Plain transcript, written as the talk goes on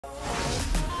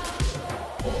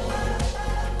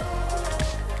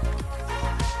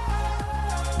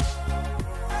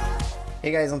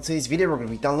Hey guys, on today's video we're going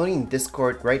to be downloading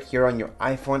Discord right here on your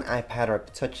iPhone, iPad, or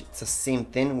Touch. It's the same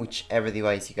thing, whichever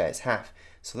device you guys have.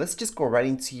 So let's just go right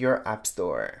into your App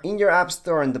Store. In your App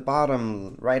Store on the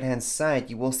bottom right hand side,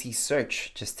 you will see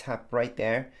search. Just tap right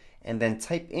there and then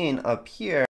type in up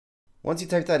here. Once you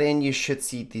type that in, you should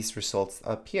see these results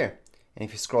up here. And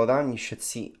if you scroll down, you should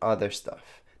see other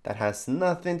stuff that has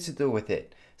nothing to do with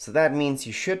it. So that means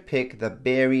you should pick the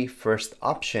very first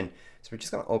option. So we're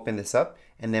just going to open this up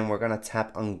and then we're going to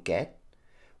tap on Get.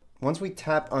 Once we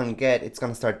tap on Get, it's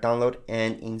going to start download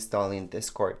and installing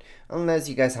Discord. Unless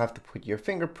you guys have to put your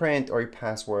fingerprint or your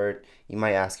password, you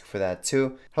might ask you for that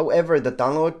too. However, the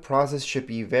download process should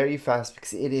be very fast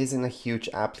because it isn't a huge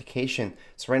application.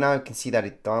 So right now you can see that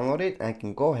it downloaded and I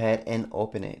can go ahead and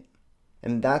open it.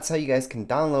 And that's how you guys can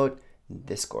download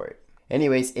Discord.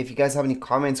 Anyways, if you guys have any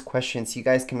comments, questions, you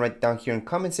guys can write down here in the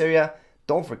comments area.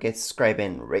 Don't forget to subscribe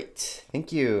and rate.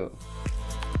 Thank you.